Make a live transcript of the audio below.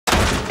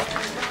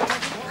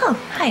Oh,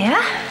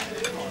 hiya.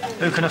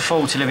 Who can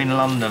afford to live in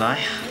London, eh?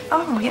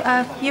 Oh, you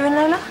and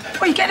Lola?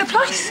 Well, you getting a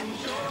place?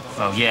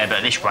 Well, yeah, but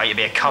at this rate, it'd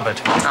be a cupboard.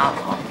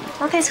 Oh,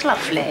 well, that's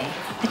lovely.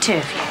 The two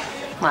of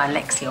you. Well,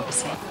 Lexi,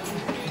 obviously.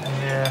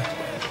 Yeah,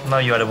 I know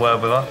you had a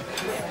word with her.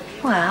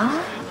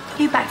 Well,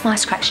 you backed my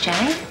scratch,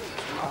 Jane.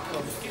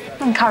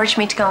 Encouraged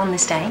me to go on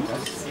this date.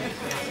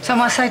 Some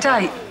might say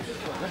date.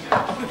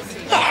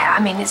 Yeah,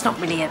 I mean, it's not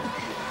really a...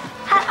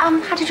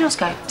 How did yours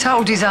go?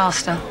 Total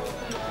disaster.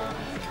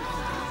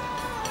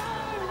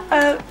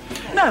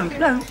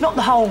 No, not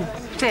the whole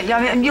thing. I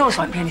mean, and yours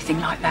won't be anything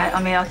like that.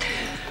 I mean, I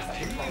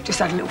just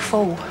had a little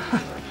fall.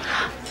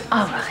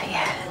 Oh, right,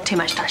 yeah. Too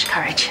much Dutch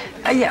courage.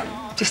 Yeah,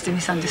 just a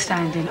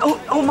misunderstanding.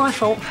 All my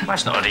fault.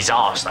 That's not a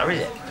disaster, is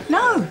it?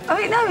 No,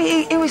 I mean, no,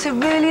 he was a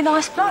really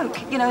nice bloke.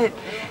 You know,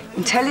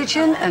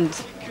 intelligent and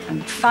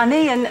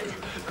funny and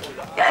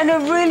a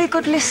really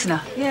good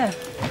listener, yeah.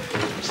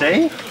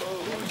 See?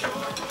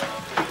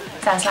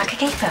 Sounds like a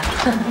keeper.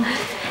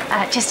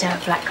 Just a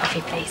black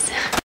coffee, please.